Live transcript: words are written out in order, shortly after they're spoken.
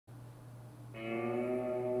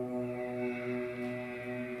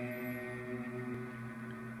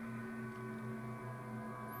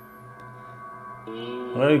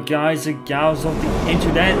Hello guys and gals of the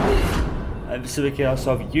internet, specifically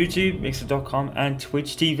also of YouTube, Mixer.com and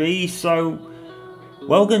Twitch TV. So,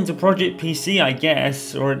 welcome to Project PC, I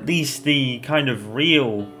guess, or at least the kind of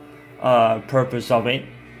real purpose of it,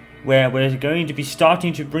 where we're going to be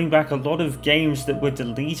starting to bring back a lot of games that were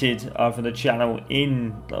deleted from the channel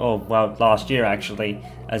in, last year actually,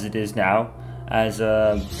 as it is now, as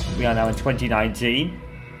we are now in 2019.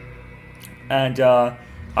 And I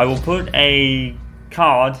will put a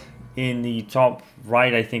card in the top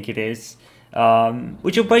right, I think it is,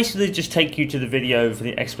 which will basically just take you to the video for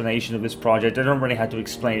the explanation of this project. I don't really have to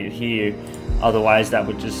explain it here, otherwise that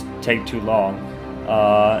would just take too long.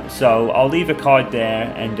 So I'll leave a card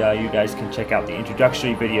there, and you guys can check out the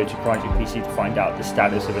introductory video to Project PC to find out the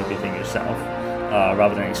status of everything yourself,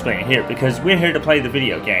 rather than explain it here, because we're here to play the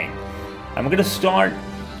video game. I'm going to start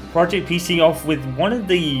Project PC off with one of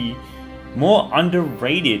the more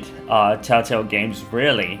underrated Telltale games,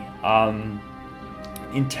 really,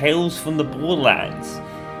 in Tales from the Borderlands.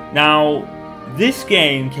 Now, this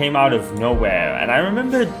game came out of nowhere, and I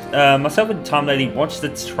remember myself and Tom Lady watched the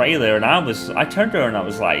trailer, and I turned to her and I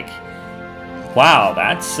was like, "Wow,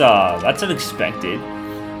 that's unexpected."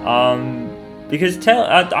 Because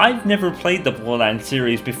I've never played the Borderlands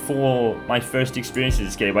series before my first experience with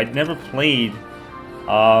this game. I'd never played.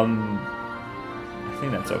 I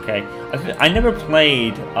think that's okay. I never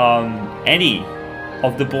played any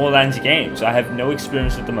of the Borderlands games. I have no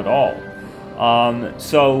experience with them at all.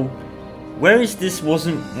 So, whereas this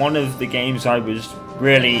wasn't one of the games I was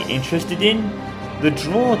really interested in, the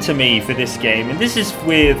draw to me for this game, and this is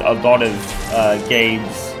with a lot of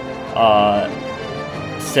games,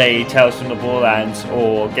 say Tales from the Borderlands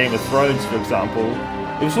or Game of Thrones, for example,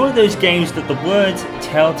 it was one of those games that the words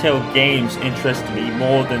Telltale Games interested me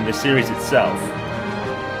more than the series itself.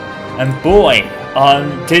 And boy,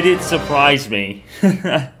 did it surprise me.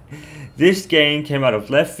 This game came out of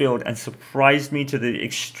left field and surprised me to the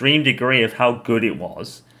extreme degree of how good it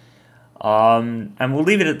was. And we'll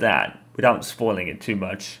leave it at that, without spoiling it too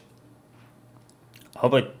much. I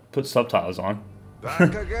hope I put subtitles on.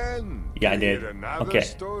 Back again. Yeah, I did. Okay.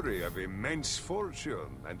 Story of immense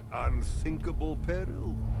fortune and unthinkable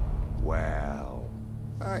peril. Well,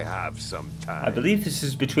 I have some time. I believe this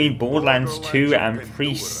is between Borderlands 2 and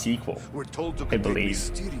pre-sequel. I believe.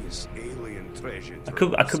 Mysterious alien treasure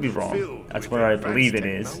I could be wrong. That's where I believe it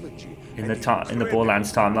is in the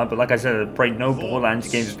Borderlands timeline. But like I said, I played no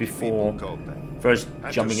Borderlands games before first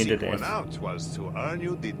jumping into this. Out was to earn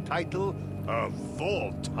you the title of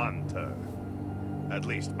Vault Hunter, at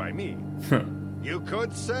least by me. You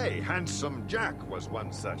could say Handsome Jack was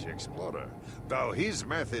one such explorer, though his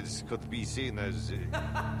methods could be seen as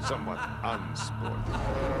somewhat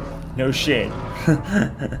unsporting. No shit.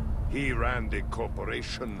 He ran the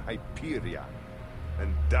corporation Hyperion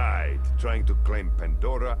and died trying to claim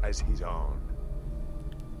Pandora as his own.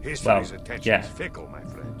 History's attention is fickle, my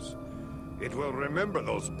friends. It will remember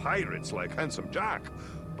those pirates like Handsome Jack,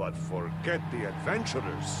 but forget the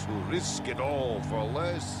adventurers who risk it all for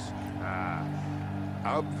less.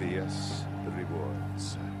 Obvious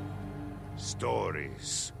rewards.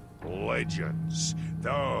 Stories, legends,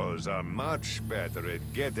 those are much better at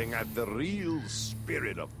getting at the real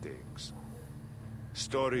spirit of things.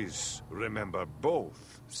 Stories remember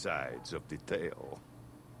both sides of the tale.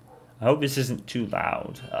 I hope this isn't too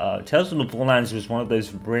loud. Tales from the Borderlands was one of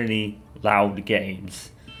those really loud games.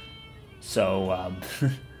 So,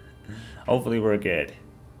 hopefully we're good.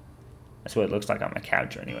 That's what it looks like on my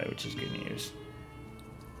couch anyway, which is good news.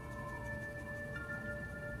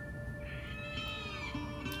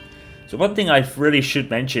 So one thing I really should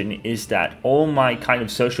mention is that all my kind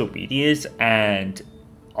of social medias and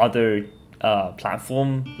other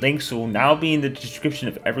platform links will now be in the description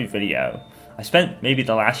of every video. I spent maybe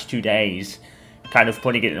the last 2 days kind of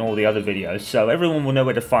putting it in all the other videos, so everyone will know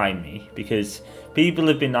where to find me, because people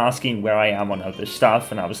have been asking where I am on other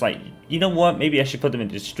stuff, and I was like, you know what, maybe I should put them in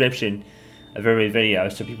the description of every video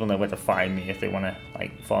so people know where to find me if they want to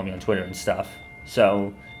like follow me on Twitter and stuff.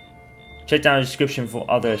 So check down the description for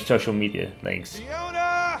other social media links.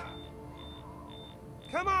 Fiona!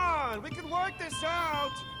 Come on, we can work this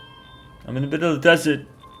out! I'm in the middle of the desert.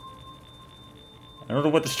 I don't know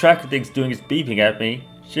what this tracker thing's doing, it's beeping at me.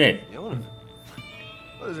 Shit. Fiona?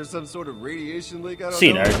 What, is there some sort of radiation leak? I don't know. See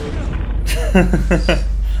you, nerd.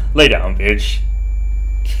 Lay down, bitch.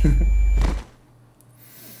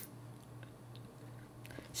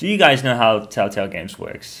 So you guys know how Telltale Games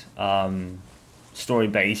works.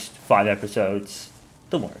 Story-based, 5 episodes,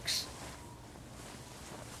 the works.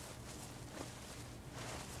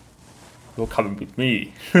 You're coming with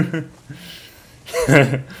me.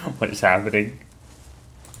 What is happening?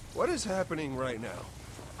 What is happening right now?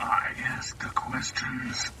 I ask the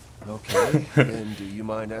questions. Okay, then do you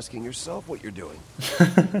mind asking yourself what you're doing?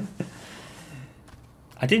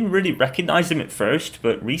 I didn't really recognize him at first,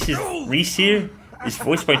 but Reese here is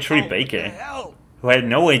voiced by Troy Baker, who I had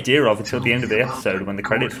no idea of until the end of the episode when the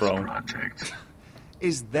credits roll.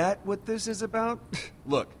 Is that what this is about?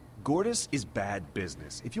 Look, Gortys is bad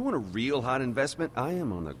business. If you want a real hot investment, I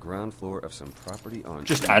am on the ground floor of some property on...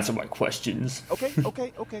 Just answer my questions. Okay.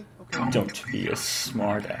 Don't be a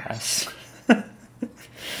smart ass.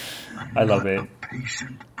 I love it. I'm a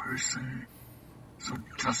patient person, so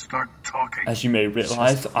just start talking. As you may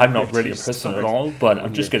realize, I'm not really a person at all, but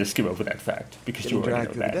I'm just going to skim over that fact, because you already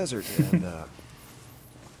know that. The desert and,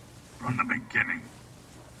 From the beginning.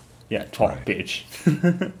 Yeah, talk, right. Bitch.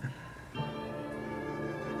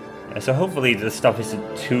 Yeah, so hopefully this stuff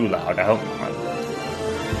isn't too loud. I hope not.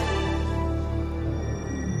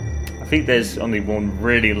 I think there's only one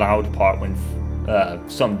really loud part when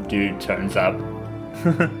some dude turns up.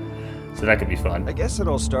 So that could be fun. I guess it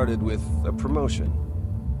all started with a promotion.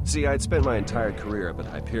 See, I'd spent my entire career up at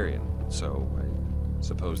Hyperion, so I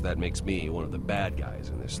suppose that makes me one of the bad guys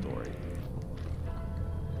in this story.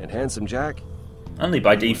 And Handsome Jack? Only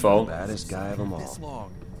by default. The baddest guy of them all. This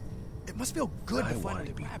long. It must feel good to wanted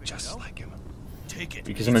to be just like him. Take it.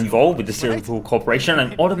 Because I'm involved with the Serial Corporation,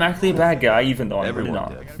 I'm automatically a bad guy, even though I'm really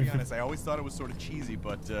not. I gotta be honest, I always thought it was sort of cheesy,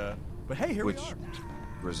 but hey, here we are. Which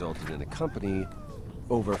resulted in a company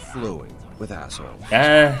overflowing with assholes.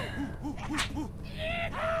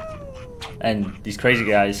 And these crazy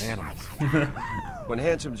guys. When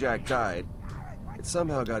Handsome Jack died, it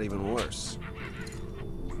somehow got even worse.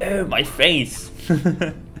 Oh, my face!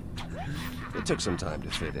 It took some time to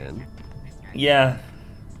fit in. Yeah.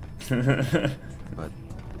 But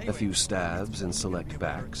a few stabs and select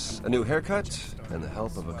backs, a new haircut, and the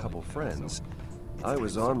help of a couple friends, I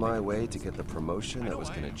was on my way to get the promotion that was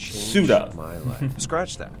going to change my life.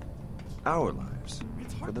 Scratch that. Our lives.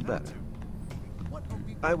 For the better.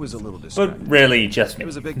 I was a little distracted. But really, just me. It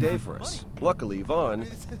was a big day for us. Luckily, Vaughn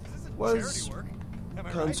was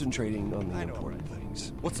concentrating on the important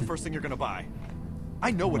things. What's the first thing you're gonna buy?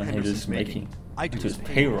 I know what Henderson's making. I do his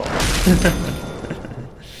payroll.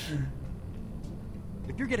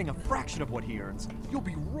 If you're getting a fraction of what he earns, you'll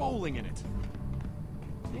be rolling in it.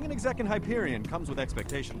 Being an exec in Hyperion comes with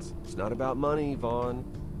expectations. It's not about money, Vaughn.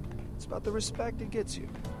 It's about the respect it gets you.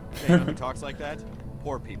 Hey, you know who talks like that?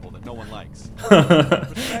 Poor people that no one likes.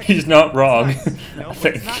 He's not wrong. Nice, you know,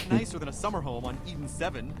 but it's not nicer than a summer home on Eden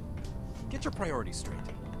 7. Get your priorities straight.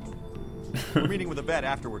 We're meeting with a vet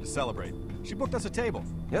afterward to celebrate. She booked us a table.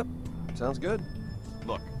 Yep, sounds good.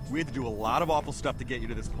 Look, we had to do a lot of awful stuff to get you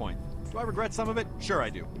to this point. Do I regret some of it? Sure I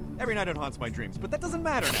do. Every night it haunts my dreams, but that doesn't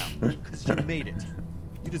matter now. Because you made it.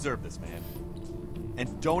 You deserve this, man.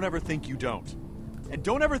 And don't ever think you don't. And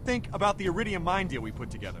don't ever think about the Iridium mine deal we put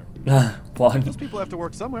together. What? Those people have to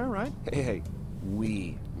work somewhere, right? Hey,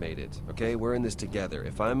 we made it, okay? We're in this together.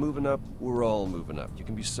 If I'm moving up, we're all moving up. You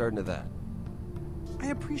can be certain of that. I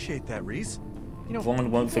appreciate that, Reese. You know, One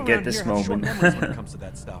won't forget this moment. When it comes to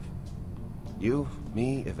that stuff. You,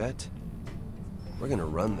 me, Yvette, we're gonna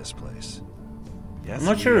run this place. Yes, I'm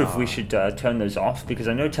not sure if we should turn those off, because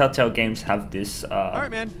I know Telltale Games have this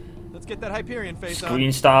Alright, man. Let's get that Hyperion face on.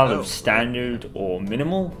 screen style of standard or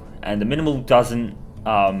minimal, and the minimal doesn't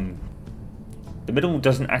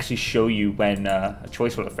actually show you when a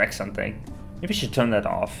choice will affect something. Maybe I should turn that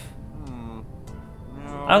off. No,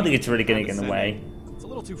 I don't think it's really gonna get in the way. It's a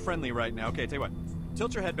little too friendly right now. Okay, tell you what.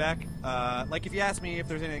 Tilt your head back, like if you ask me if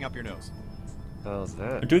there's anything up your nose. How's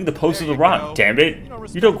that? I'm doing the pose of the rock, damn it!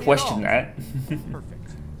 You don't question that.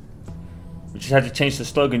 Perfect. We just had to change the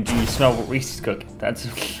slogan, do you smell what Reese is cooking? That's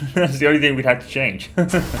the only thing we'd have to change.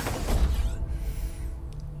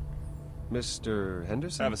 Mr.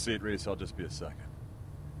 Henderson? Have a seat, Reese. I'll just be a second.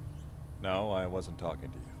 No, I wasn't talking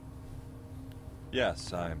to you.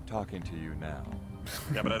 Yes, I'm talking to you now.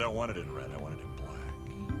 Yeah, but I don't want it in red. I want it in black.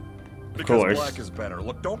 Of course. Because black is better.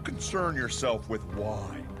 Look, don't concern yourself with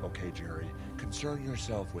why, okay, Jerry? Concern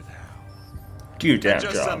yourself with how. Do your damn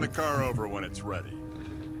Just job. send the car over when it's ready.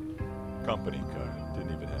 Company car.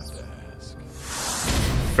 Didn't even have to ask.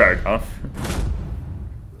 Fair enough.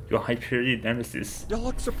 Your Hyperion nemesis. You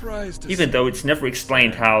look surprised to Even see though it's never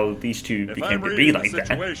explained how these two If became I'm to be reading like the that.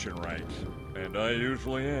 situation right, and I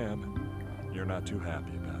usually am, you're not too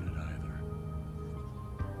happy about it either.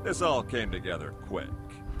 This all came together quick.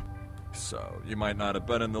 So, you might not have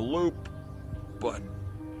been in the loop, but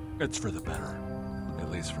it's for the better.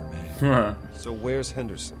 At least for me. So where's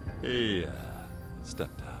Henderson? He,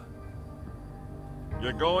 stepped out.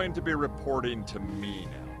 You're going to be reporting to me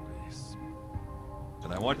now, Reese. And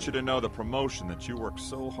And I want you to know the promotion that you worked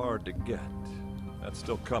so hard to get, that's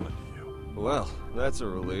still coming to you. Well, that's a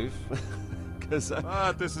relief.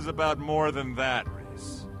 But this is about more than that,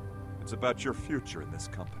 Reese. It's about your future in this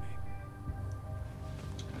company.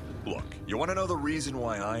 Look, you want to know the reason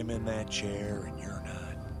why I'm in that chair and you're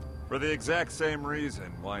not? For the exact same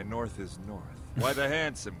reason why North is North. Why the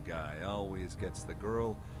handsome guy always gets the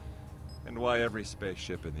girl, and why every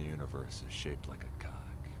spaceship in the universe is shaped like a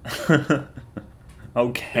cock.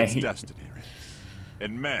 Okay. It's destiny, Reese.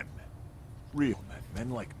 And men, real men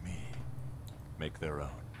like me, make their own.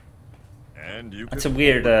 And you That's can a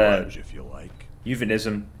weird grudge if you like.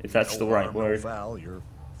 euphemism, if that's the right word. No foul, your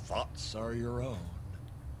thoughts are your own.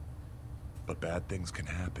 But bad things can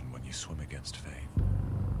happen when you swim against fate.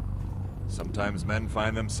 Sometimes men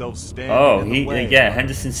find themselves standing in the way. Yeah,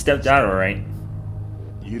 Henderson stepped out alright.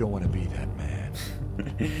 You don't want to be that man.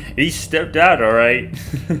 He stepped out alright.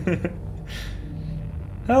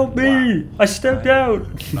 Help me! Wow. I stepped out!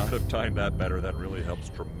 Not have timed that better, that really helps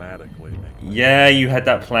dramatically make Yeah, you had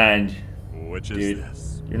that planned. Which is Dude,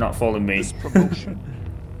 this. You're not following me. This promotion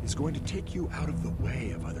is going to take you out of the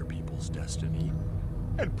way of other people's destiny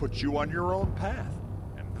and put you on your own path.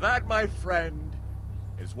 And that, my friend,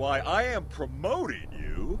 is why I am promoting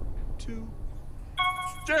you to...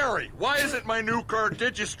 Jerry, why isn't my new car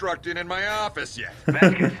Digistructing in my office yet?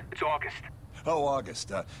 Vasquez, it's August. Oh,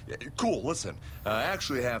 August. Cool, listen. I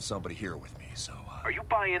actually have somebody here with me, so... Are you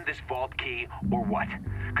buying this vault key, or what?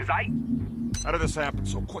 Because How did this happen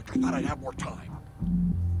so quick? I thought I'd have more time.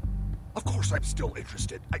 Of course I'm still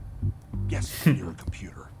interested. Yes, you're a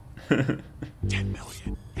computer. 10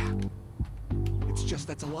 million, yeah. It's just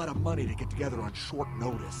that's a lot of money to get together on short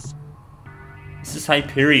notice. This is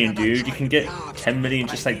Hyperion, dude. You can get 10 million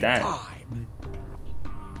just like that.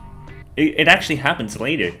 It actually happens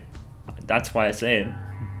later. That's why I say it.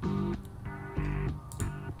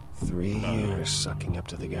 3 years sucking up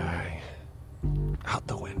to the guy. Out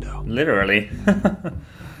the window. Literally.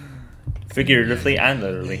 Figuratively and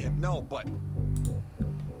literally. No, but...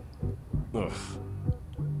 Ugh.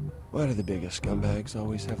 Why do the biggest scumbags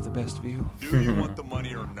always have the best view? Do you want the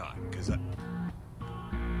money or not? Because that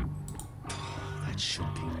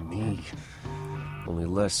should be me. Only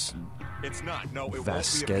less... It's not. No, it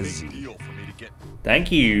Vasquez. won't be a big deal for me to get...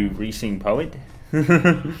 Thank you, Racing Poet. I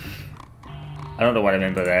don't know what I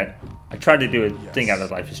meant by that. I tried to do a thing out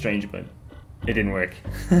of Life is Strange, but it didn't work.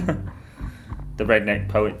 The redneck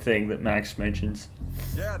poet thing that Max mentions.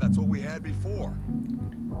 Yeah, that's what we had before.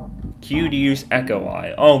 Q to use Echo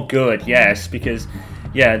Eye. Oh, good, yes, because,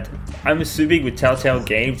 yeah, I'm assuming with Telltale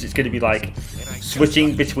Games it's going to be like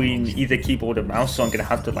switching between either keyboard or mouse, so I'm going to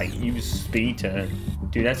have to like use speed to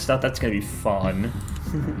do that stuff. That's going to be fun.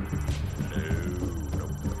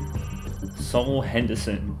 Saul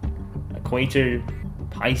Henderson, Equator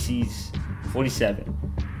Pisces 47,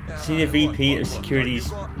 Senior VP of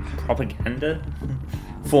Securities Propaganda?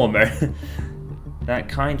 Former. That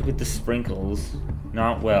kind with the sprinkles.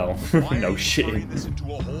 Not well. No shit. This into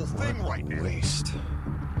a whole thing right now. Waste.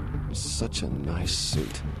 Such a nice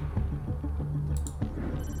suit.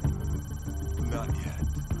 Not yet.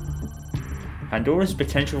 Pandora's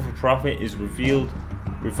potential for profit is reviled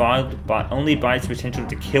only by its potential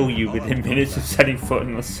to kill you within minutes of setting foot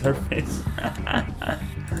on the surface.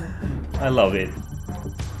 I love it.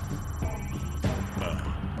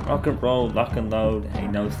 Rock and roll, lock and load,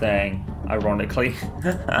 ain't no thing. Ironically.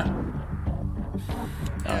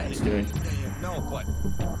 Alright, let's do it. No, but...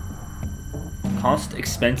 Cost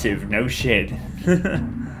expensive, no shit.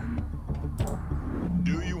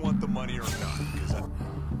 Do you want the money or not?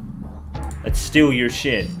 Let's steal your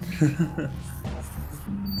shit.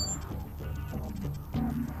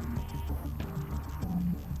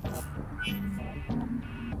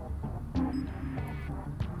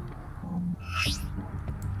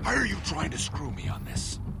 Why are you trying to screw me on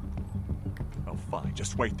this? Oh, fine.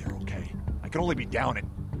 Just wait there, okay? I can only be down at...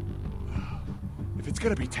 If it's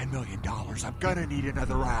gonna be $10 million, I'm gonna need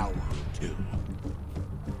another hour or two.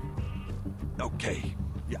 Okay.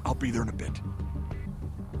 Yeah, I'll be there in a bit.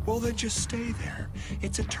 Well, then just stay there.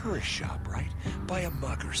 It's a tourist shop, right? Buy a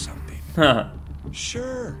mug or something.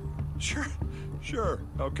 Sure.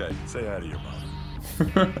 Okay, say hi to your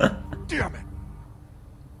mother. Damn it!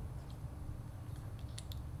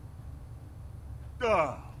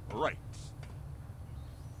 Right.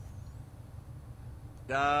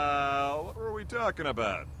 What were we talking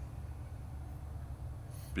about?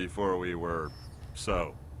 Before we were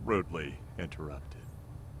so rudely interrupted.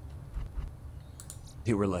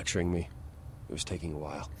 You were lecturing me. It was taking a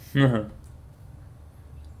while.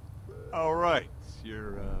 All right,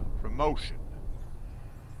 your promotion.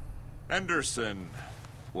 Henderson,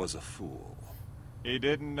 was a fool. He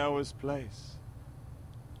didn't know his place.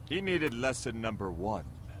 He needed lesson number 1.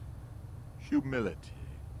 Humility.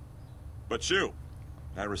 But you,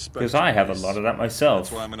 I respect Because you, I have a Reese. lot of that myself.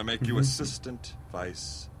 That's why I'm going to make you assistant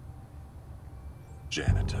vice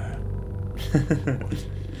janitor.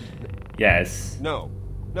 Yes. No,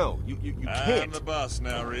 you can't. I'm the boss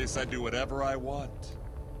now, Reese. I do whatever I want.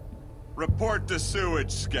 Report to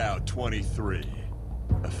Sewage Scout 23.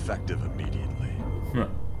 Effective immediately. Huh.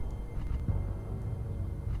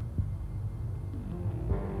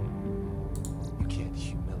 You can't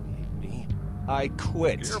humiliate me. I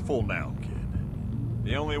quit. Careful now, kid.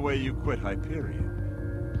 The only way you quit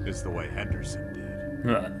Hyperion is the way Henderson did.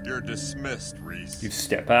 Huh. You're dismissed, Reese. You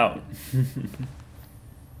step out.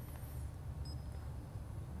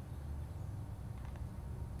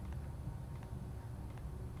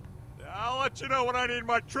 I'll let you know when I need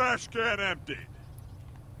my trash can emptied.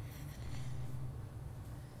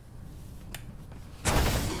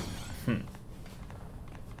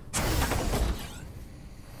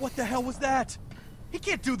 What the hell was that? He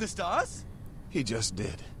can't do this to us! He just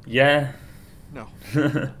did. Yeah. No.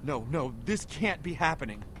 No, this can't be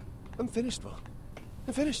happening. I'm finished, Will.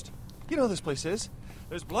 I'm finished. You know how this place is.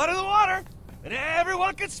 There's blood in the water, and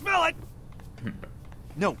everyone can smell it.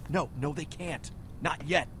 No, they can't. Not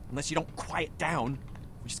yet, unless you don't quiet down.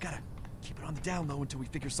 We just gotta keep it on the down low until we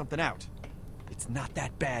figure something out. It's not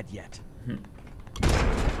that bad yet.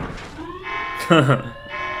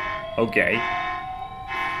 Okay.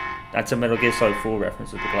 That's a Metal Gear Solid 4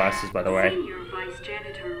 reference with the glasses, by the way. Senior Vice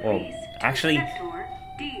Janitor Well, Reese to actually, Sector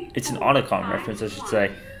it's an Otacon reference, I should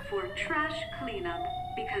say. For trash cleanup,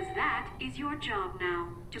 because that is your job now.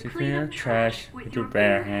 To clean up trash with your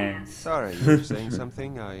bare hands. Sorry, you were saying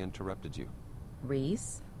something? I interrupted you.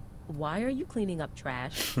 Reese, why are you cleaning up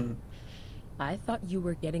trash? I thought you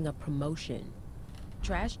were getting a promotion.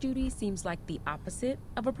 Trash duty seems like the opposite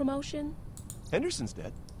of a promotion. Henderson's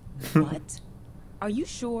dead. What? Are you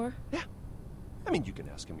sure? Yeah. I mean, you can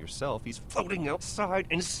ask him yourself. He's floating outside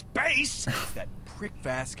in space. That prick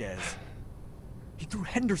Vasquez. He threw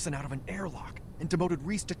Henderson out of an airlock and demoted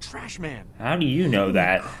Reese to trash man. How do you know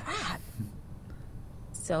that? Crap.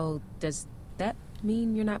 So, does that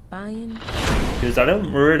mean you're not buying? Because I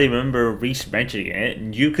don't really remember Reese mentioning it,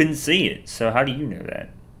 and you couldn't see it. So how do you know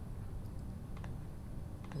that?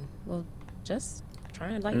 Well, just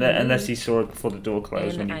trying to like. Unless he saw it before the door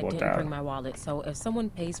closed when And you I walked didn't out. bring my wallet, so if someone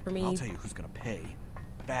pays for me, I'll tell you who's gonna pay.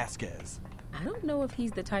 Vasquez. I don't know if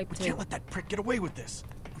he's the type We to. can't let that prick get away with this.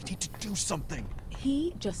 We need to do something.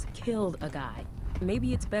 He just killed a guy.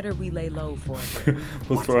 Maybe it's better we lay low for a bit.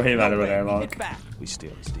 We'll throw him out of an No way, we airlock. hit back. We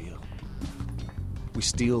steal his deal. We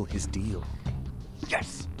steal his deal.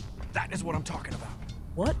 Yes, that is what I'm talking about.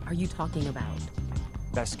 What are you talking about?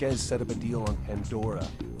 Vasquez set up a deal on Pandora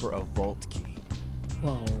for a vault key.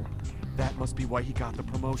 Whoa. That must be why he got the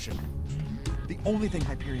promotion. The only thing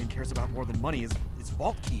Hyperion cares about more than money is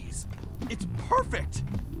vault keys. It's perfect.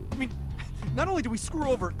 I mean, not only do we screw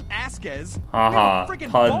over Vasquez, we have Haha, a friggin'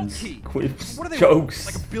 vault puns, key. quips, What are they, jokes.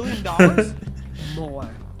 like $1 billion? More.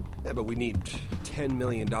 Yeah, but we need $10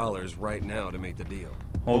 million right now to make the deal.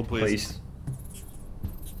 Hold, please.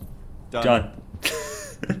 please. Done.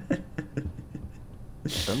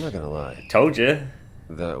 I'm not gonna lie. Told you.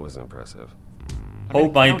 That was impressive. I mean,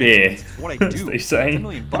 Hold my accounting beer. is what I as do. they say. $10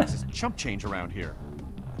 million is chump change around here.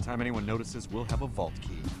 By the time anyone notices, we'll have a vault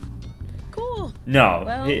key. Cool. No,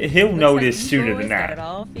 Well, he'll looks notice like you sooner boys than got it that.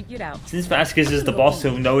 all figured out. Since Vasquez is the boss,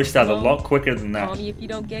 he'll notice that a Well, lot quicker than Call that. me if you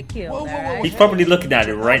don't get killed, Whoa, whoa, whoa, alright? He's probably looking at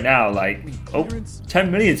it right now like, oh,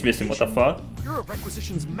 10 million's missing, what the fuck? You're a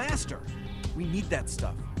requisitions master. We need that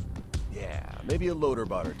stuff. Yeah, maybe a loader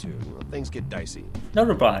bot or two. Things get dicey. No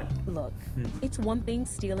robot. Look, it's one thing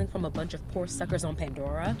stealing from a bunch of poor suckers on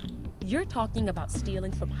Pandora. You're talking about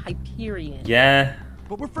stealing from Hyperion. Yeah,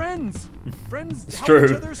 But we're friends. Friends It's help true.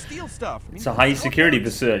 each other steal stuff. I mean, it's a that's high how it security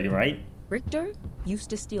works. facility, right? Richter used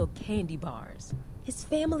to steal candy bars. His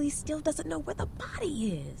family still doesn't know where the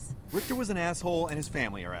body is. Richter was an asshole, and his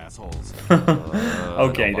family are assholes. Okay, I'll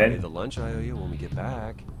buy then. you the lunch I owe you when we get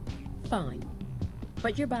back. Fine.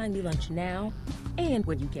 But you're buying me lunch now and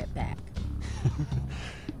when you get back.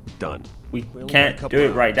 Done. We only got a can't couple do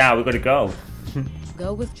it right hours. now, we gotta go.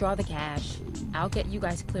 Go withdraw the cash. I'll get you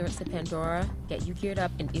guys clearance to Pandora, get you geared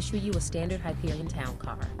up, and issue you a standard Hyperion town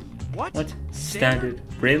car. What? What? Standard?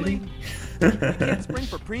 Really? Can't spring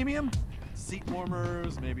for premium? Seat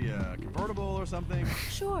warmers, maybe a convertible or something?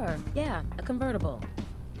 Sure, yeah, a convertible.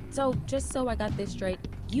 So, just so I got this straight,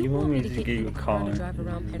 you, You want me to get you a a car to car drive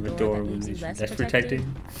around with Pandora door that leaves you with less less protected,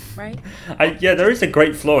 protected? right? Yeah, there is a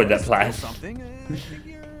great flaw in that Steal plan. something, I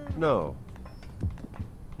figure. No.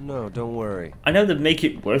 No, don't worry. I know the make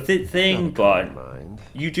it worth it thing, but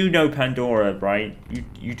you do know Pandora, right?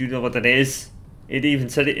 You do know what that is. It even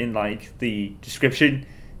said it in like the description.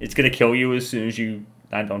 It's gonna kill you as soon as you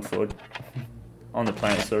land on foot on the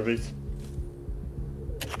planet surface.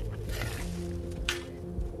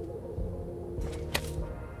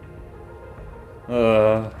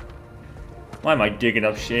 Why am I digging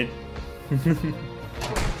up shit?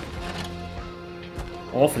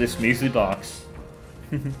 All for this measly box.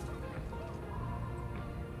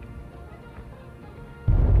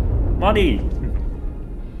 Money!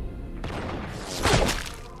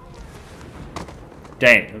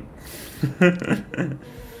 Damn.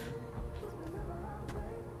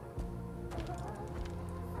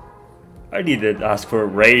 I need to ask for a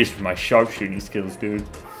raise for my sharpshooting skills, dude.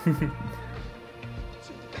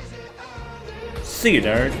 See you,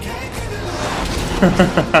 nerd.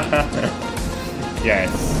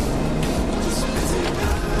 Yes.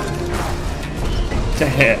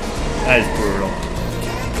 Damn, that is brutal.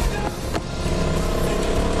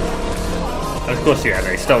 Of course, yeah,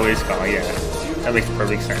 they stole his car, yeah. That makes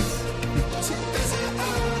perfect sense.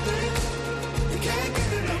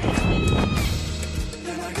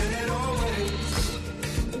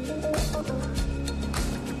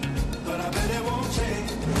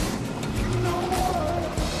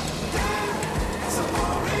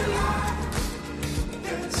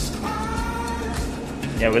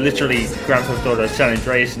 Yeah, we're literally Grand Theft Auto San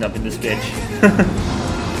Andreas up in this bitch.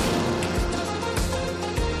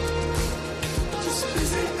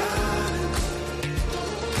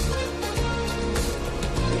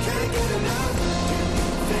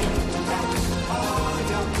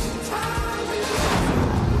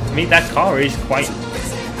 I mean, that car is quite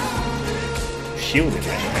shielded,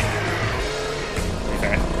 anyway.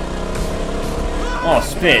 Okay. Oh,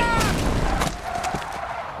 spit.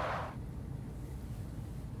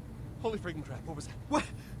 Holy freaking crap! What was that? What?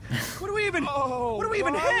 What do we even? What do we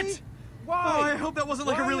even hit? Why? Oh, I hope that wasn't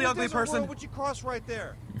like a really ugly person. Would you cross right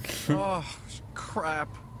there? Oh, crap!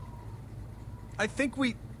 I think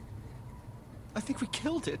we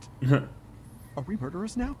killed it. Are we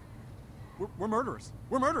murderers now? We're murderers.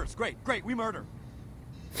 We're murderers. Great, we murder.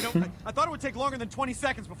 You know, I thought it would take longer than 20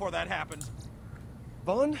 seconds before that happened.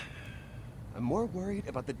 Vaughn, I'm more worried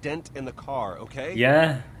about the dent in the car, okay?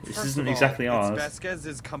 Yeah, this First isn't of all, exactly ours. It's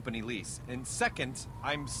Vasquez's company lease. And second,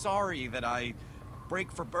 I'm sorry that I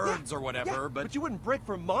break for birds or whatever, but you wouldn't break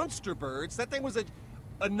for monster birds. That thing was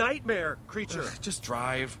a nightmare creature. Just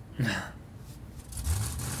drive.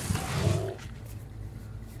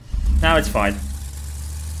 No, it's fine.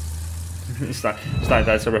 it's not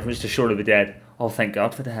that's a reference to Short of the Dead. Oh, thank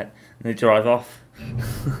God for that. And they drive off.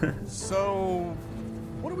 So,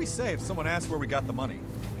 what do we say if someone asks where we got the money?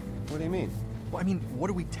 What do you mean? Well, I mean, what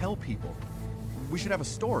do we tell people? We should have a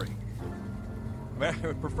story. I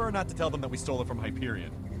would prefer not to tell them that we stole it from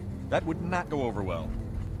Hyperion. That would not go over well.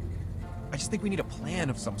 I just think we need a plan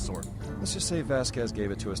of some sort. Let's just say Vasquez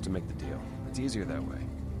gave it to us to make the deal. It's easier that way.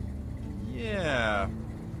 Yeah.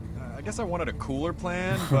 I guess I wanted a cooler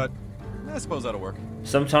plan, but I suppose that'll work.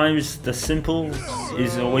 Sometimes the simple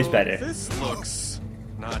is always better. This looks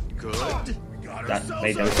not good. That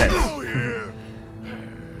made no sense.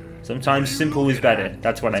 Sometimes simple is better.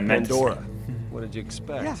 That's what I meant to Pandora. say. What did you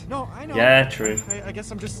expect? Yeah, no, I know. Yeah, true. I guess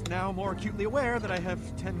I'm just now more acutely aware that I have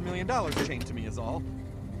 $10 million chained to me is all.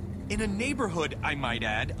 In a neighborhood, I might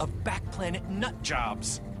add, of back-planet nut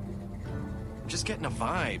jobs. I'm just getting a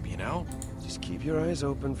vibe, you know? Just keep your eyes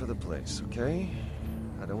open for the place, okay?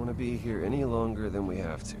 I don't want to be here any longer than we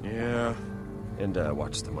have to. Yeah. And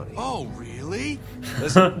watch the money. Oh, really?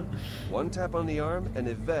 Listen, one tap on the arm, and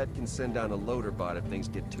Yvette can send down a loader bot if things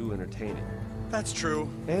get too entertaining. That's true.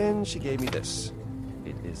 And she gave me this.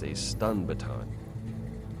 It is a stun baton.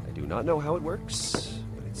 I do not know how it works,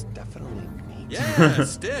 but it's definitely neat. Yeah,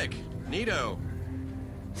 stick. Neato.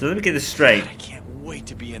 So let me get this straight. I can't wait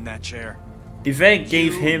to be in that chair. Yvette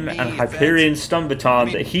gave him a Hyperion stun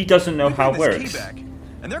baton that he doesn't know how it works.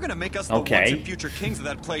 And they're gonna make us the once and future kings of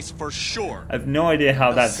that place for sure. I have no idea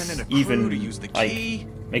how that's even to use the like key,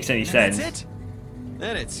 makes any and sense. That's it.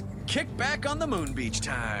 Then it's kick back on the moon beach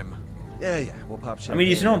time. Yeah, we'll pop champagne. I mean,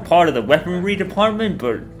 he's not part of the weaponry department,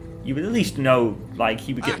 but you would at least know, like,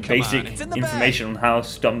 he would get basic information on how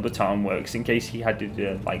stun baton works in case he had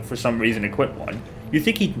to, like, for some reason equip one. You'd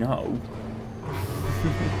think he'd know.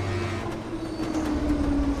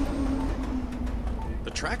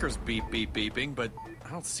 The tracker's beeping, but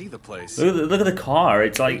I don't see the place. Look at the car.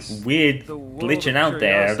 It's like weird glitching out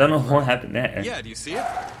there. I don't know what happened there. Yeah, do you see it?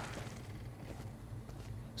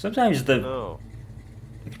 Sometimes the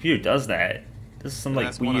computer does that. Does some like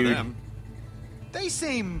That's one of weird. them. They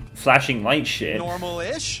seem flashing light shit.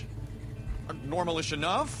 Normal-ish? Normal-ish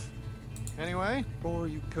enough? Anyway. Or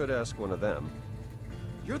you could ask one of them.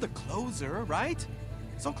 You're the closer, right?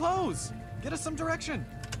 So close. Get us some direction.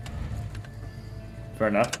 Fair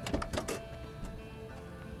enough.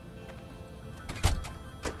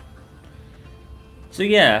 So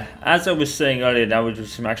yeah, as I was saying earlier, now we'll do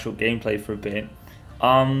some actual gameplay for a bit.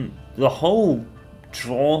 The whole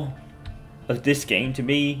draw of this game to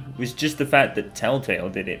me was just the fact that Telltale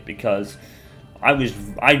did it, because I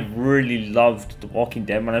really loved The Walking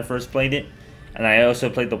Dead when I first played it, and I also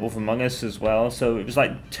played The Wolf Among Us as well. So it was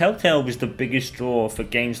like Telltale was the biggest draw for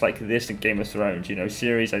games like this and Game of Thrones, you know,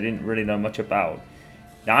 series I didn't really know much about.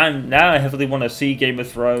 Now I heavily want to see Game of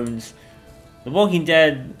Thrones. The Walking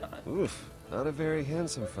Dead. Oof. Not a very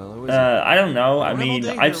handsome fellow, is he? I don't know. I mean,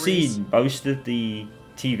 I've seen most of the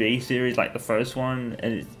TV series, like the first one,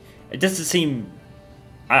 and it doesn't seem...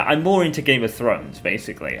 I'm more into Game of Thrones,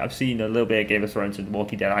 basically. I've seen a little bit of Game of Thrones and The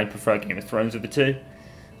Walking Dead. I prefer Game of Thrones of the two.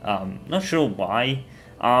 Not sure why.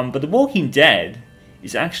 But The Walking Dead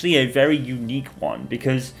is actually a very unique one,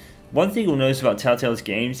 because one thing you'll notice about Telltale's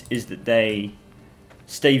games is that they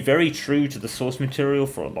stay very true to the source material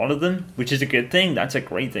for a lot of them, which is a good thing. That's a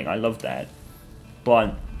great thing. I love that.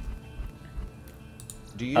 But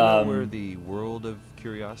do you know where the world of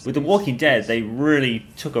curiosity with The Walking Dead, they really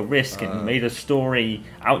took a risk and made a story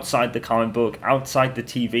outside the comic book, outside the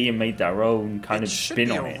TV, and made their own kind of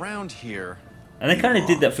spin on it. Around here. And they kind of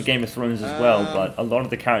did that for Game of Thrones as well, but a lot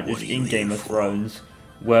of the characters in Game of Thrones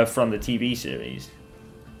were from the TV series.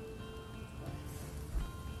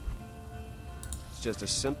 It's just a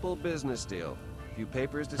simple business deal. A few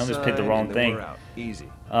papers to I almost sign, picked the wrong and thing. we're out.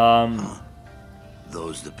 Easy.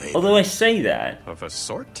 Those the papers. Although I say that, Of a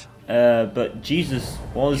sort? but Jesus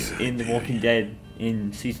was in The Walking Dead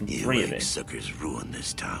in season 3 of it. Suckers ruined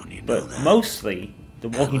this town, you know But that. mostly, The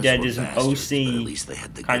Walking Dead is an bastards, but at OC least they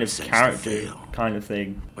had the kind good of sense to character fail. kind of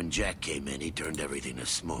thing. When Jack came in, he turned everything to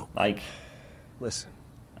smoke. Like, Listen.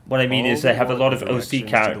 what I mean all is they have a lot of directions to OC the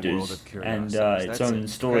characters world of and curiosities. its That's own it,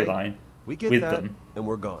 storyline okay? We get with that, them. and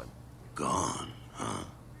we're gone. Gone, huh?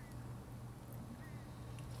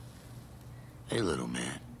 Hey, little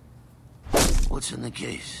man. What's in the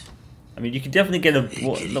case? I mean, you can definitely get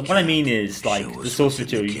what I mean is, like, the source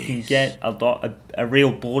material, you can get a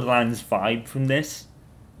real Borderlands vibe from this.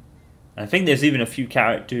 I think there's even a few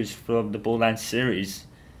characters from the Borderlands series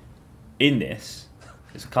in this.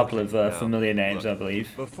 There's a couple of familiar names, I believe.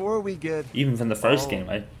 Before we get even from the first game,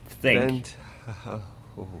 I think. Bent.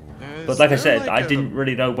 But like I said, I didn't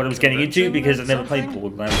really know what I was getting into because I've never played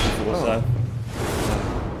Borderlands before, so...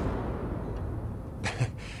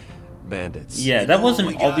 Bandits. Yeah, that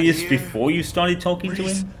wasn't obvious before you started talking to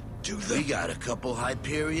him. We got a couple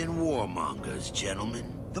Hyperion warmongers,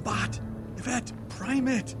 gentlemen. The bot! Yvette, prime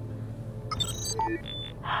it!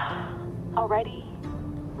 Already?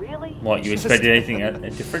 Really? What, you expected anything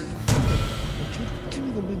different? Give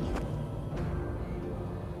me the menu.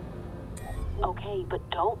 Okay,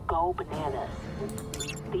 but don't go bananas.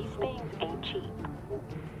 These things ain't cheap.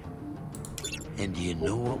 And do you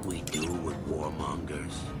know what we do with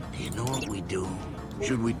warmongers? Do you know what we do?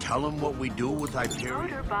 Should we tell them what we do with Hyperion?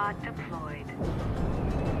 Motorbot deployed.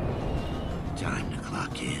 Time to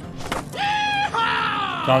clock in.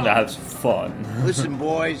 Time to have some fun. Listen,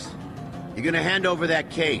 boys. You're gonna hand over that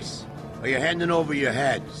case, or you're handing over your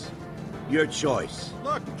heads. Your choice.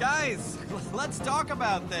 Look, guys, let's talk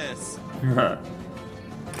about this.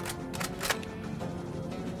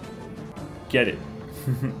 Get it.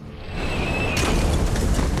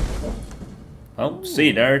 Oh, see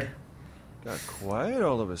you, nerd. Got quiet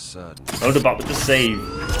all of a sudden. Autobot with the save.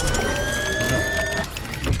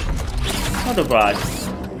 Autobot.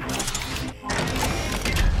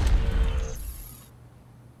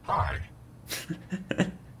 Hi.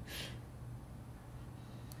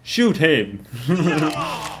 Shoot him.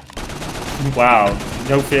 Wow,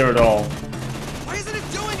 no fear at all. Why isn't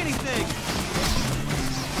it doing anything?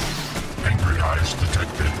 Angry eyes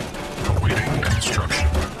detected. Awaiting instruction.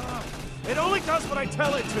 It only does what I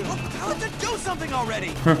tell it to. Tell it to do something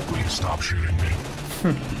already. Please stop shooting me.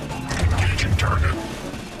 Engaging target.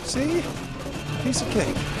 See? Piece of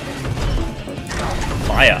cake.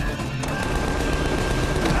 Fire.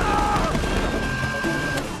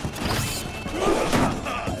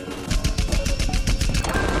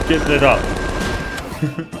 Get it up.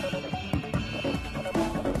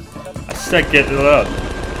 I said get it up.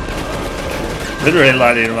 Literally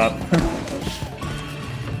lighting him up.